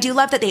 And I do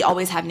love that they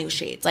always have new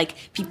shades. Like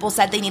people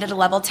said they needed a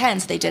level 10,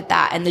 so they did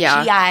that. And the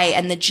Yeah. GI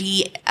and the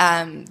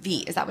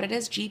V, is that what it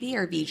is? GB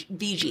or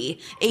VG?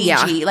 AG.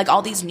 Yeah. Like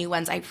all these new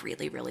ones I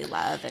really, really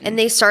love. And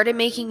they started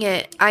making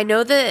it. I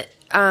know that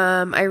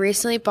I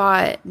recently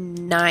bought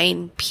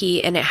 9P,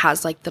 and it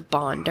has like the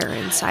bonder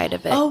inside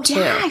of it. oh too.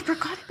 yeah, I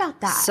forgot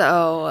about that.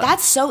 So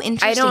that's so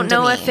interesting. I don't to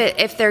know me.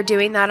 if they're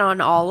doing that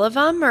on all of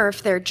them or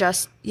if they're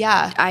just.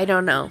 Yeah. I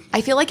don't know. I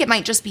feel like it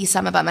might just be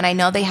some of them. And I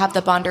know they have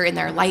the bonder in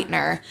their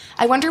lightener.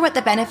 I wonder what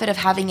the benefit of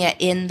having it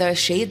in the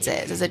shades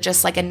is. Is it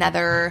just like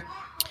another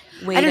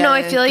way I don't to know.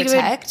 I feel like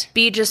protect? it would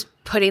be just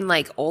putting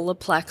like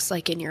Olaplex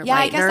like in your Yeah,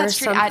 I lightener guess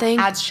that's or true. something.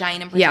 Adds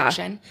shine and Yeah.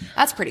 protection.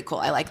 That's pretty cool.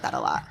 I like that a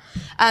lot.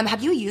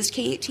 Have you used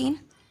K18?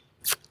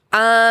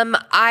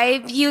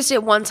 I've used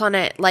it once on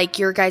it, like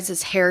your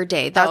guys' hair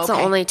day. That's okay.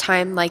 the only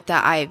time like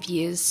that I've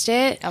used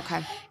it.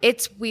 Okay.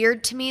 It's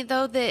weird to me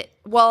though that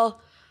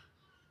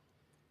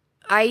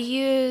I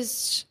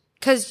used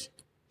because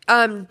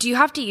do you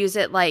have to use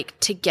it like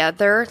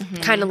together,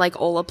 kind of like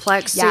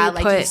Olaplex? Yeah, so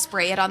like put, you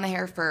spray it on the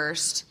hair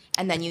first,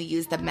 and then you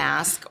use the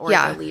mask or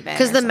yeah, the leave-in.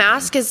 because or the something.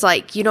 mask is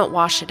like you don't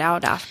wash it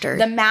out after.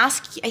 The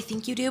mask, I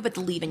think you do, but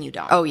the leave-in you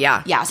don't. Oh,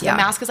 yeah. Yeah, so Yeah. the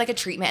mask is like a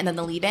treatment, and then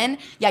the leave-in,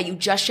 yeah, you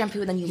just shampoo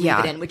and then you leave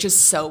Yeah. it in, which is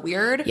so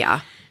weird. Yeah.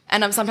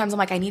 And sometimes I'm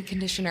like, I need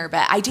conditioner,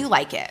 but I do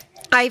like it.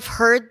 I've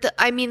heard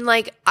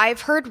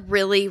I've heard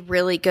really,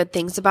 really good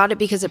things about it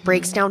because it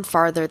breaks down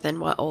farther than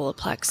what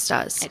Olaplex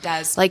does. It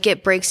does. Like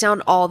it breaks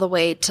down all the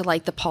way to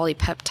like the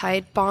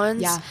polypeptide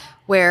bonds. Yeah.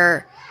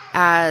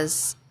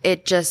 Whereas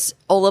it just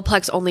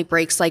Olaplex only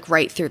breaks like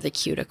right through the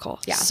cuticle.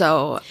 Yeah.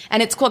 So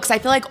And it's cool because I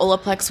feel like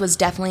Olaplex was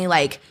definitely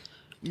like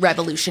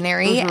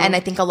revolutionary, and I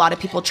think a lot of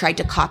people tried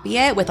to copy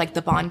it with like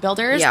the bond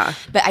builders. Yeah.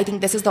 But I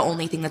think this is the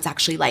only thing that's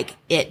actually like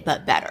it,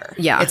 but better.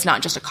 Yeah. It's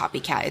not just a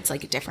copycat. It's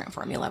like a different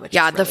formula, which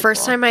yeah, is the really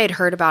first cool. time I had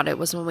heard about it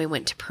was when we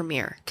went to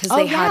Premiere because Oh,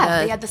 they yeah,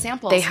 had they had the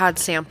samples. They had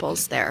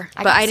samples there,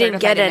 but got I didn't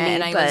get certified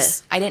in any. it,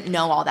 and I didn't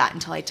know all that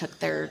until I took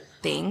their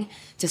thing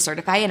to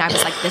certify, and I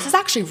was like, this is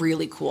actually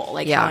really cool,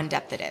 like Yeah. how in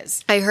depth it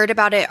is. I heard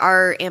about it.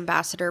 Our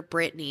ambassador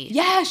Brittany,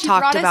 Yeah, she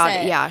talked brought us about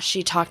it. it. Yeah,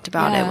 she talked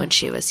about Yeah. it when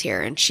she was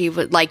here, and she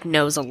would like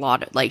knows a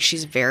lot. Like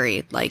she's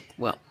very like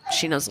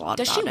she knows a lot.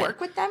 Does about she it. work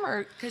with them,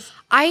 or because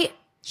I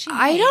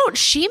might. don't.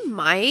 She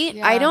might.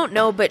 Yeah. I don't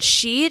know, but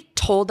she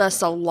told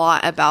us a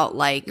lot about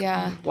like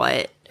Yeah.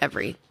 what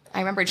every. I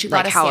remember she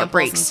brought Like us how it samples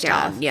breaks and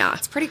stuff. down, yeah.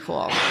 It's pretty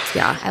cool.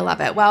 Yeah. I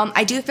love it. Well,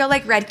 I do feel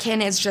like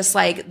Redken is just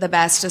like the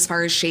best as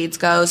far as shades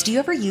goes. Do you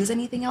ever use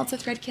anything else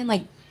with Redken,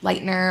 like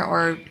lightener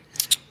or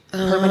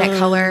permanent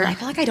color? I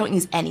feel like I don't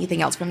use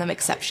anything else from them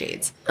except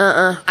shades.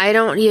 I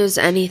don't use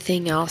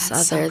anything else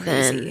That's so other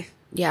than crazy.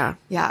 yeah.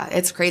 Yeah,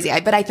 it's crazy.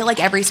 But I feel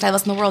like every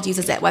stylist in the world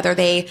uses it, whether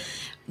they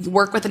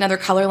work with another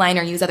color line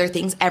or use other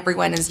things.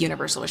 Everyone is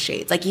universal with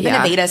shades. Like even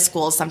Yeah. Aveda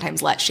schools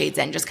sometimes let shades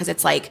in just because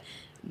it's like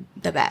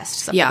the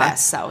best of Yeah. the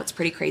best. So it's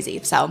pretty crazy.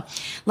 So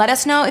let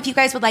us know if you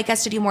guys would like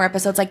us to do more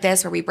episodes like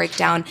this where we break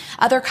down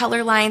other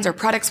color lines or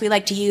products we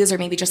like to use, or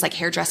maybe just like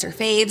hairdresser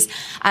faves.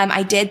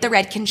 I did the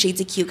Redken Shades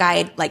of Q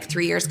guide like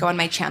 3 years ago on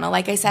my channel,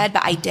 like I said,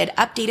 but I did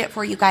update it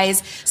for you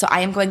guys. So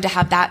I am going to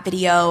have that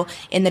video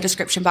in the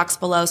description box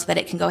below so that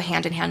it can go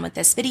hand in hand with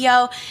this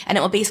video. And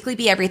it will basically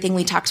be everything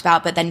we talked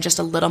about, but then just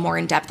a little more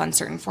in depth on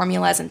certain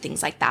formulas and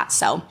things like that.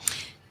 So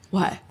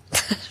what?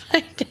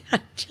 My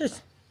dad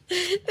just.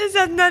 This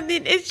has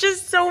nothing. It's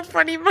just so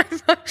funny. My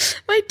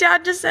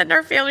dad just sent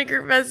our family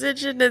group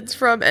message, and it's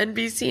from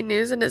NBC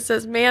News, and it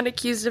says, "Man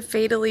accused of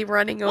fatally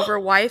running over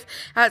wife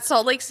at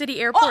Salt Lake City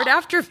Airport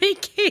after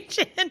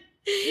vacation." No.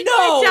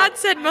 My dad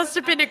said, "Must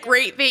have been a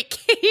great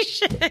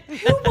vacation."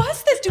 Who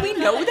was this? Do we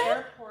know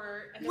that?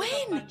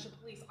 When?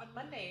 On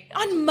Monday.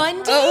 On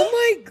Monday? Oh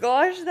my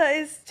gosh, that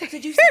is.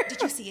 Did you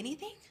see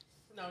anything?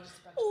 No, just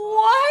a bunch.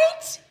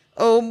 What?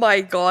 Oh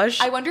my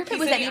gosh. I wonder if it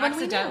was anyone we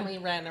know. accidentally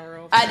ran her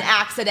over. An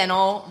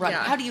accidental run.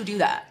 Yeah. How do you do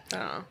that?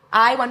 Oh.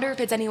 I wonder if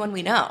it's anyone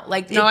we know.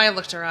 Like, No, I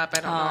looked her up.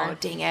 I don't oh, know.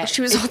 dang it.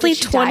 She was Did only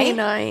she die?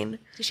 29.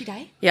 Did she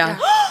die? Yeah.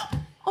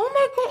 Oh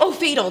my god. Oh,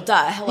 fatal.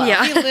 Duh. Hello.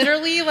 Yeah. He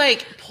literally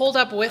like pulled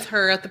up with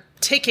her at the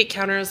ticket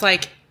counter. Was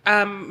like,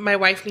 my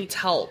wife needs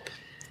help.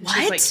 And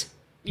she's What? like,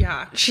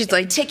 yeah. She's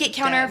like, Ticket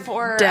counter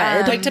for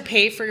Dead. Like to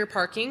pay for your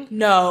parking.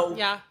 no.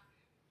 Yeah.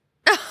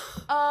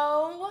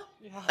 Oh.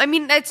 I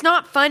mean, it's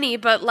not funny,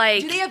 but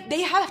like, Do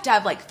they have to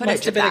have like footage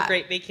Must have of been that. a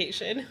great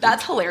vacation.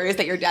 That's hilarious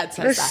that your dad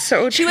says That's that.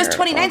 so she was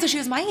terrible. 29, so she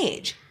was my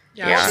age.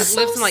 Yeah. She So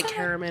lives in like sad.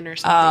 Harriman or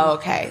something. Oh,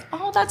 okay.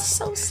 Oh, that's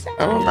so sad.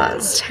 oh,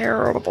 that's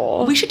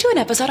terrible. We should do an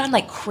episode on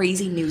like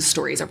crazy news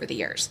stories over the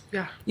years.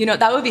 Yeah. You know,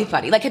 that would be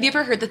funny. Like, have you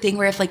ever heard the thing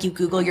where if like you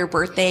Google your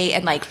birthday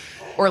and like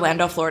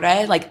Orlando,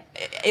 Florida, like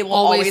it will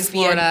Always always,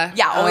 Florida.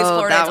 be always Oh,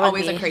 Florida. that It's would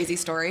always be- a crazy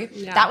story.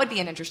 Yeah. That would be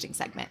an interesting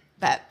segment.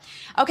 But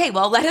okay,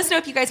 well, let us know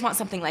if you guys want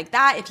something like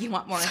that. If you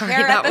want more Sorry,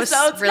 hair that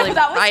episodes, was really.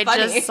 that was I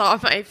funny. just saw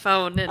my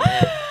phone and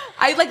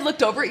I like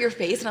looked over at your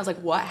face and I was like,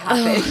 what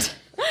happened?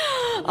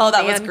 Oh,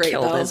 that was Man great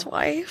killed though. his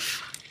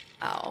wife.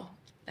 Oh,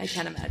 I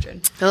can't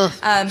imagine. Ugh.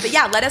 But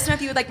yeah, let us know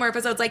if you would like more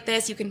episodes like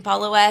this. You can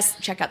follow us,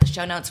 check out the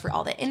show notes for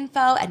all the info,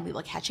 and we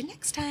will catch you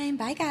next time.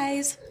 Bye,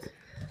 guys.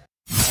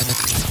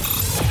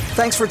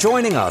 Thanks for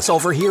joining us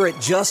over here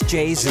at Just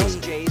Jay-Z.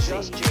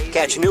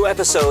 Catch new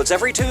episodes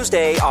every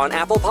Tuesday on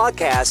Apple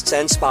Podcasts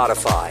and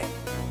Spotify.